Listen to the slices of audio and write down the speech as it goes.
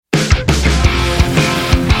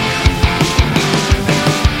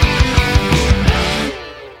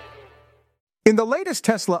In the latest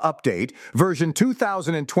Tesla update, version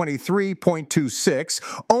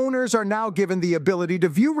 2023.26, owners are now given the ability to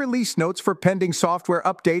view release notes for pending software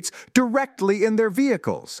updates directly in their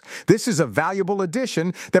vehicles. This is a valuable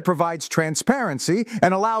addition that provides transparency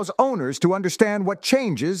and allows owners to understand what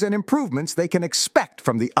changes and improvements they can expect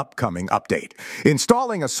from the upcoming update.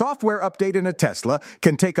 Installing a software update in a Tesla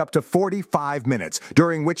can take up to 45 minutes,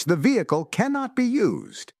 during which the vehicle cannot be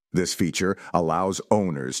used. This feature allows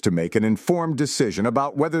owners to make an informed decision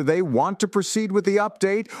about whether they want to proceed with the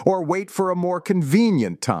update or wait for a more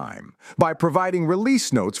convenient time. By providing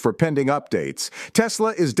release notes for pending updates,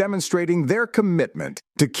 Tesla is demonstrating their commitment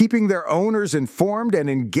to keeping their owners informed and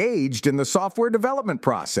engaged in the software development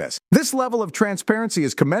process. This level of transparency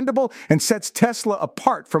is commendable and sets Tesla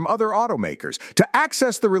apart from other automakers. To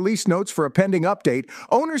access the release notes for a pending update,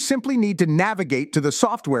 owners simply need to navigate to the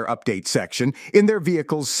software update section in their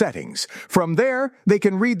vehicle's settings. From there, they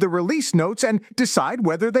can read the release notes and decide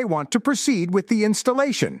whether they want to proceed with the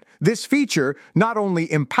installation. This feature not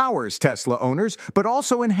only empowers Tesla owners, but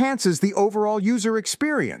also enhances the overall user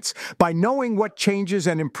experience. By knowing what changes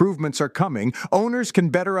and improvements are coming, owners can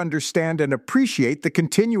better understand and appreciate the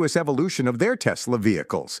continuous evolution of their Tesla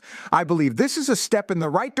vehicles. I believe this is a step in the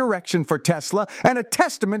right direction for Tesla and a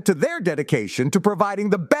testament to their dedication to providing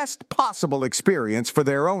the best possible experience for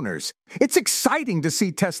their owners. It's exciting to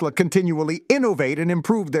see Tesla continually innovate and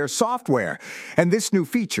improve their software, and this new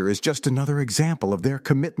feature is just another example of their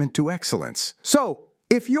commitment to excellence. So,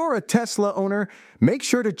 if you're a Tesla owner, make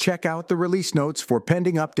sure to check out the release notes for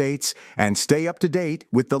pending updates and stay up to date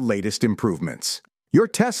with the latest improvements. Your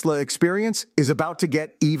Tesla experience is about to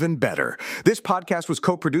get even better. This podcast was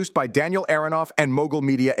co-produced by Daniel Aronoff and Mogul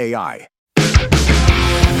Media AI.